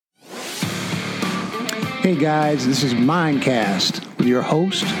Hey guys, this is Mindcast with your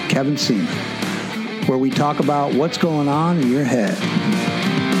host, Kevin Seaman, where we talk about what's going on in your head.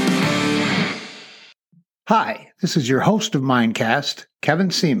 Hi, this is your host of Mindcast,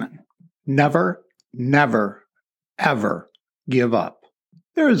 Kevin Seaman. Never, ever give up.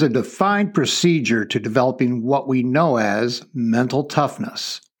 There is a defined procedure to developing what we know as mental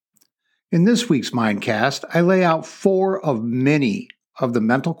toughness. In this week's Mindcast, I lay out 4 of many of the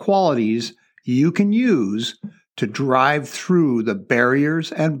mental qualities you can use to drive through the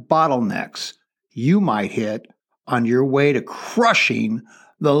barriers and bottlenecks you might hit on your way to crushing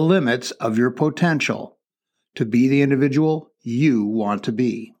the limits of your potential to be the individual you want to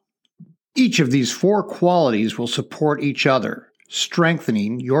be. Each of these 4 qualities will support each other,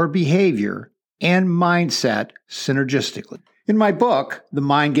 strengthening your behavior and mindset synergistically. In my book, The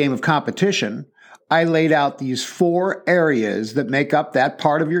Mind Game of Competition, I laid out these 4 areas that make up that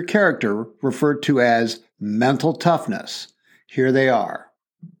part of your character referred to as mental toughness. Here they are.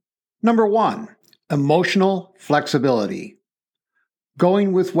 Number 1, emotional flexibility.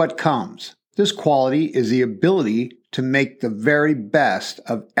 Going with what comes. This quality is the ability to make the very best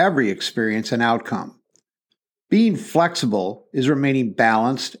of every experience and outcome. Being flexible is remaining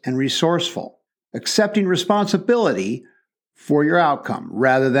balanced and resourceful, accepting responsibility for your outcome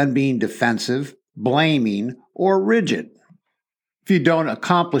rather than being defensive, blaming, or rigid. If you don't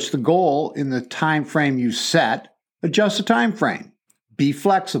accomplish the goal in the time frame you set, adjust the time frame. Be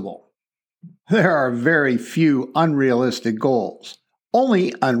flexible. There are very few unrealistic goals,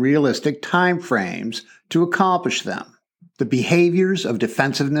 only unrealistic time frames to accomplish them. The behaviors of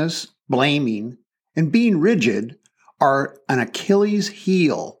defensiveness, blaming, and being rigid are an Achilles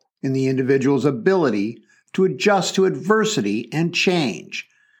heel in the individual's ability to adjust to adversity and change,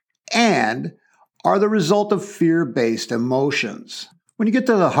 and are the result of fear-based emotions. When you get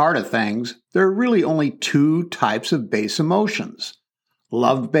to the heart of things, there are really only 2 types of base emotions: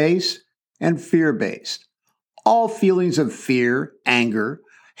 love-based and fear-based. All feelings of fear, anger,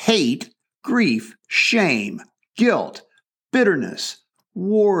 hate, grief, shame, guilt, bitterness,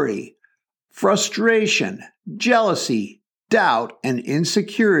 worry, frustration, jealousy, doubt, and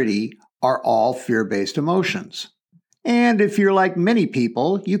insecurity are all fear-based emotions. And if you're like many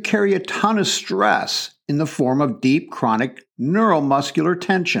people, you carry a ton of stress in the form of deep chronic neuromuscular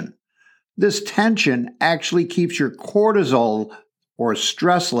tension. This tension actually keeps your cortisol or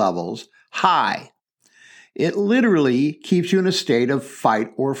stress levels high. It literally keeps you in a state of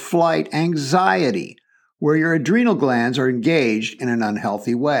fight or flight anxiety, where your adrenal glands are engaged in an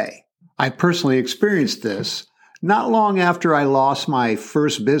unhealthy way. I personally experienced this not long after I lost my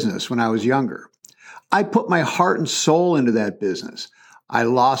first business when I was younger. I put my heart and soul into that business. I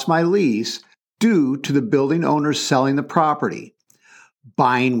lost my lease due to the building owner selling the property.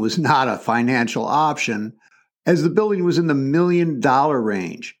 Buying was not a financial option, as the building was in the $1 million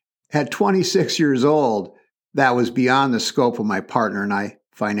range. At 26 years old, that was beyond the scope of my partner and I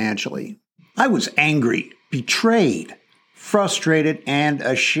financially. I was angry, betrayed, frustrated, and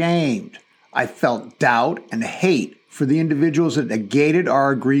ashamed. I felt doubt and hate for the individuals that negated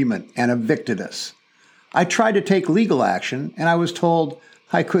our agreement and evicted us. I tried to take legal action, and I was told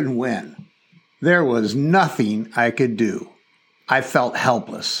I couldn't win. There was nothing I could do. I felt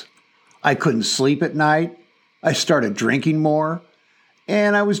helpless. I couldn't sleep at night. I started drinking more,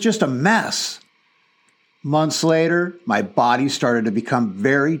 and I was just a mess. Months later, my body started to become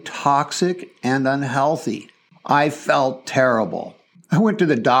very toxic and unhealthy. I felt terrible. I went to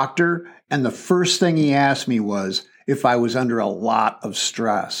the doctor, and the first thing he asked me was if I was under a lot of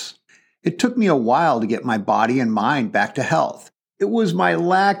stress. It took me a while to get my body and mind back to health. It was my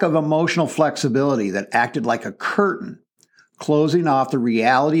lack of emotional flexibility that acted like a curtain, closing off the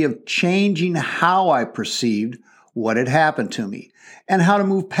reality of changing how I perceived what had happened to me and how to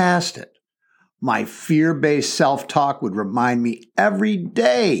move past it. My fear-based self-talk would remind me every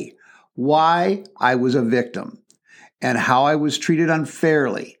day why I was a victim and how I was treated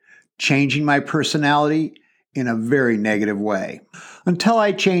unfairly, changing my personality in a very negative way. Until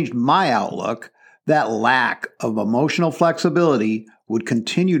I changed my outlook, that lack of emotional flexibility would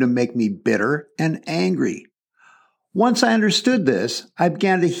continue to make me bitter and angry. Once I understood this, I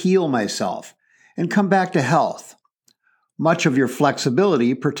began to heal myself and come back to health. Much of your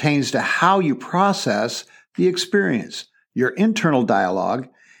flexibility pertains to how you process the experience, your internal dialogue,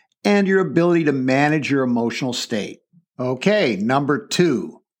 and your ability to manage your emotional state. Okay, number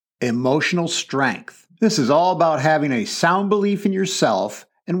 2, emotional strength. This is all about having a sound belief in yourself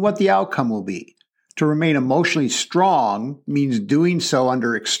and what the outcome will be. To remain emotionally strong means doing so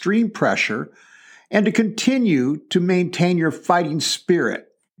under extreme pressure and to continue to maintain your fighting spirit.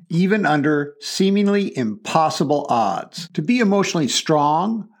 even under seemingly impossible odds. To be emotionally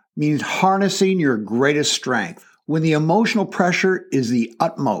strong means harnessing your greatest strength when the emotional pressure is the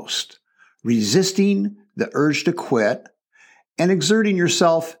utmost, resisting the urge to quit, and exerting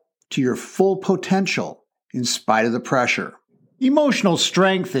yourself to your full potential in spite of the pressure. Emotional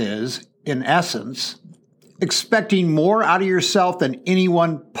strength is, in essence, expecting more out of yourself than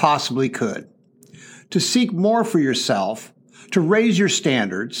anyone possibly could. To seek more for yourself, to raise your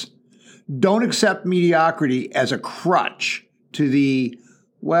standards. Don't accept mediocrity as a crutch to the,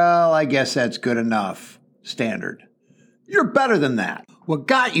 well, I guess that's good enough standard. You're better than that. What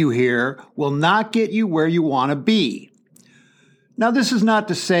got you here will not get you where you want to be. Now, this is not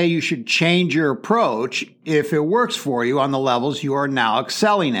to say you should change your approach if it works for you on the levels you are now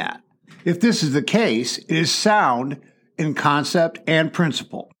excelling at. If this is the case, it is sound in concept and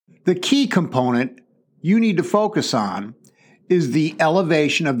principle. The key component you need to focus on is the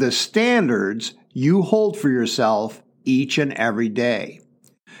elevation of the standards you hold for yourself each and every day.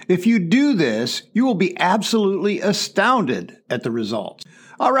 If you do this, you will be absolutely astounded at the results.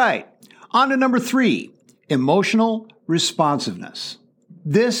 All right, on to number 3, emotional responsiveness.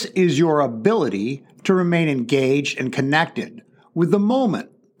 This is your ability to remain engaged and connected with the moment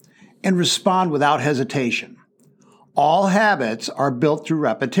and respond without hesitation. All habits are built through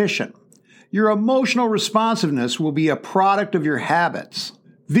repetition. Your emotional responsiveness will be a product of your habits.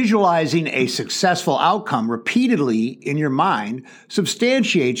 Visualizing a successful outcome repeatedly in your mind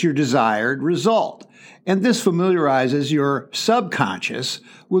substantiates your desired result, and this familiarizes your subconscious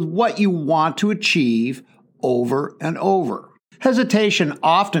with what you want to achieve over and over. Hesitation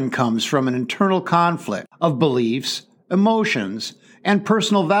often comes from an internal conflict of beliefs, emotions, and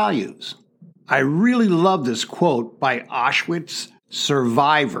personal values. I really love this quote by Auschwitz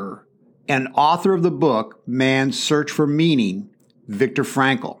survivor and author of the book Man's Search for Meaning, Viktor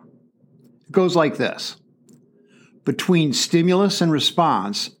Frankl. It goes like this. Between stimulus and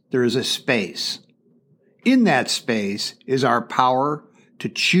response, there is a space. In that space is our power to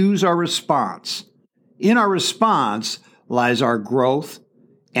choose our response. In our response lies our growth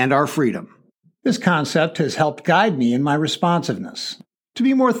and our freedom. This concept has helped guide me in my responsiveness, to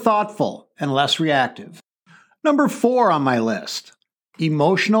be more thoughtful and less reactive. Number 4 on my list,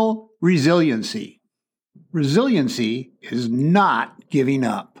 emotional resiliency. Resiliency is not giving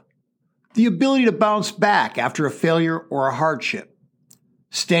up. The ability to bounce back after a failure or a hardship.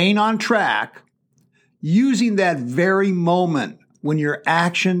 Staying on track, using that very moment when your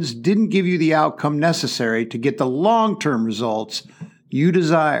actions didn't give you the outcome necessary to get the long-term results you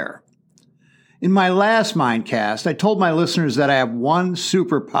desire. In my last Mindcast, I told my listeners that I have one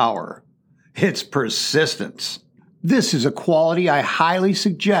superpower. It's persistence. This is a quality I highly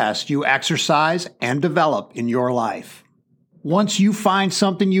suggest you exercise and develop in your life. Once you find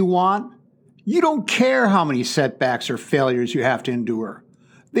something you want, you don't care how many setbacks or failures you have to endure.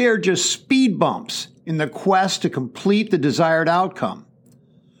 They are just speed bumps in the quest to complete the desired outcome.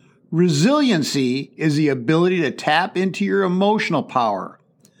 Resiliency is the ability to tap into your emotional power,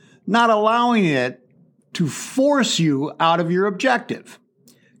 not allowing it to force you out of your objective.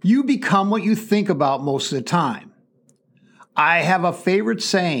 You become what you think about most of the time. I have a favorite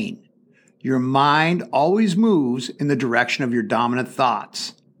saying, your mind always moves in the direction of your dominant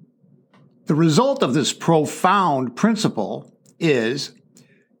thoughts. The result of this profound principle is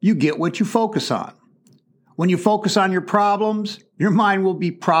you get what you focus on. When you focus on your problems, your mind will be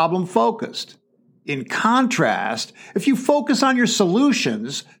problem-focused. In contrast, if you focus on your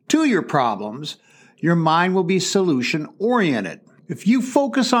solutions to your problems, your mind will be solution-oriented. If you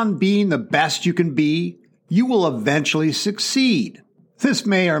focus on being the best you can be, you will eventually succeed. This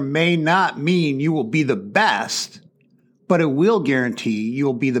may or may not mean you will be the best, but it will guarantee you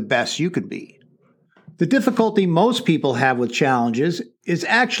will be the best you can be. The difficulty most people have with challenges is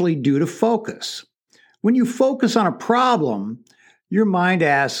actually due to focus. When you focus on a problem, your mind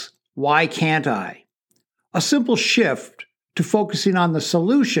asks, why can't I? A simple shift to focusing on the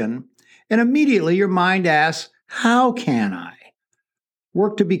solution, and immediately your mind asks, how can I?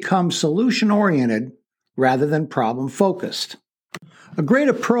 Work to become solution-oriented rather than problem-focused. A great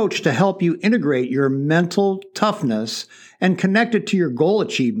approach to help you integrate your mental toughness and connect it to your goal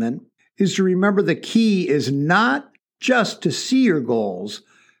achievement is to remember the key is not just to see your goals,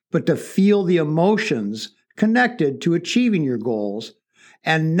 but to feel the emotions connected to achieving your goals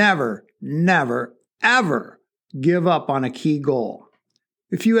and never, never, ever give up on a key goal.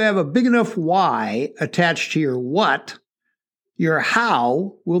 If you have a big enough why attached to your what, your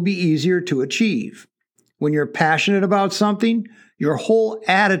how will be easier to achieve. When you're passionate about something, your whole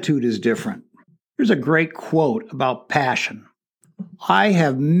attitude is different. Here's a great quote about passion. I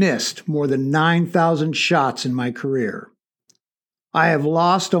have missed more than 9,000 shots in my career. I have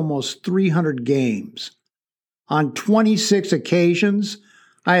lost almost 300 games. On 26 occasions,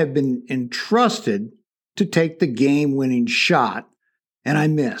 I have been entrusted to take the game-winning shot, and I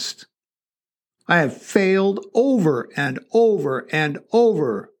missed. I have failed over and over and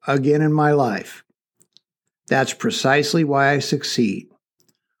over again in my life. That's precisely why I succeed.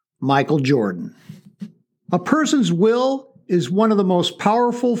 Michael Jordan. A person's will is one of the most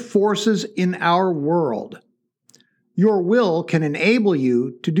powerful forces in our world. Your will can enable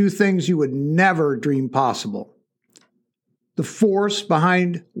you to do things you would never dream possible. The force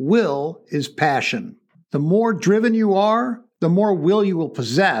behind will is passion. The more driven you are, the more will you will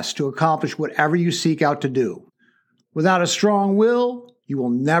possess to accomplish whatever you seek out to do. Without a strong will, you will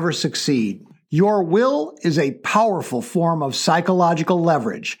never succeed. Your will is a powerful form of psychological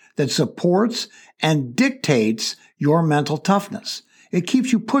leverage that supports and dictates your mental toughness. It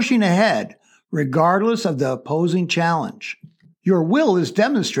keeps you pushing ahead, regardless of the opposing challenge. Your will is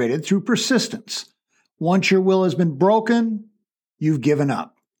demonstrated through persistence. Once your will has been broken, you've given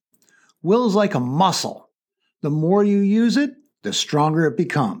up. Will is like a muscle. The more you use it, the stronger it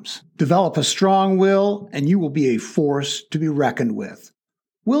becomes. Develop a strong will, and you will be a force to be reckoned with.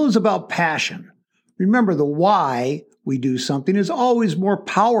 Will is about passion. Remember, the why we do something is always more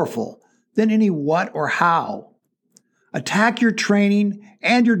powerful than any what or how. Attack your training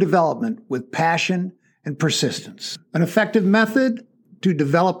and your development with passion and persistence. An effective method to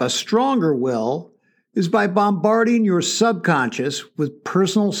develop a stronger will is by bombarding your subconscious with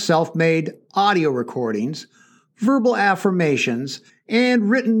personal self-made audio recordings, verbal affirmations, and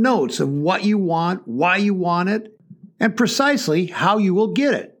written notes of what you want, why you want it, and precisely how you will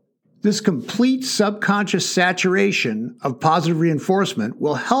get it. This complete subconscious saturation of positive reinforcement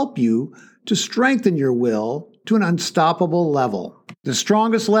will help you to strengthen your will to an unstoppable level. The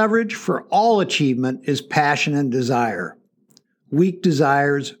strongest leverage for all achievement is passion and desire. Weak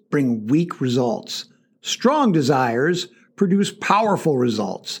desires bring weak results. Strong desires produce powerful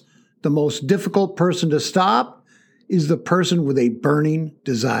results. The most difficult person to stop is the person with a burning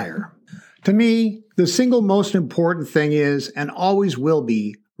desire. To me, the single most important thing is, and always will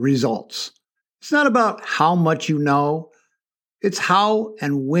be, results. It's not about how much you know, it's how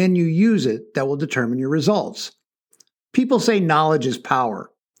and when you use it that will determine your results. People say knowledge is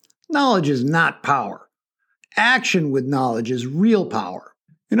power. Knowledge is not power. Action with knowledge is real power.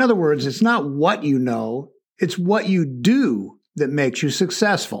 In other words, it's not what you know, it's what you do that makes you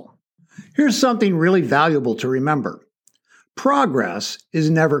successful. Here's something really valuable to remember. Progress is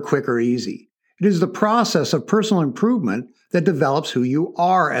never quick or easy. It is the process of personal improvement that develops who you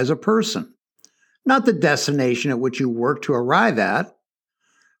are as a person, not the destination at which you work to arrive at.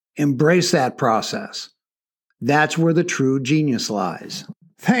 Embrace that process. That's where the true genius lies.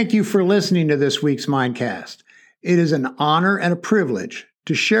 Thank you for listening to this week's Mindcast. It is an honor and a privilege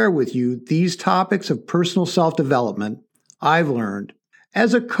to share with you these topics of personal self-development I've learned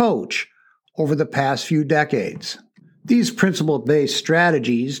as a coach over the past few decades. These principle-based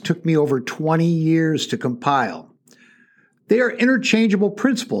strategies took me over 20 years to compile. They are interchangeable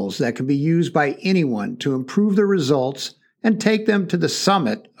principles that can be used by anyone to improve their results and take them to the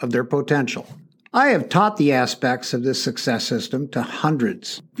summit of their potential. I have taught the aspects of this success system to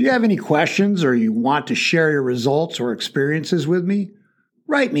hundreds. If you have any questions or you want to share your results or experiences with me,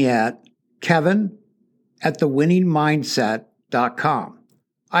 write me at kevin@thewinningmindset.com.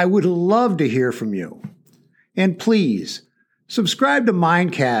 I would love to hear from you. And please, subscribe to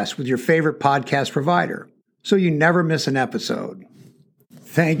Mindcast with your favorite podcast provider so you never miss an episode.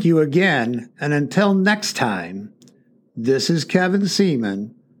 Thank you again, and until next time, this is Kevin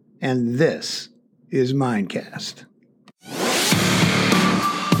Seaman, and this is Mindcast.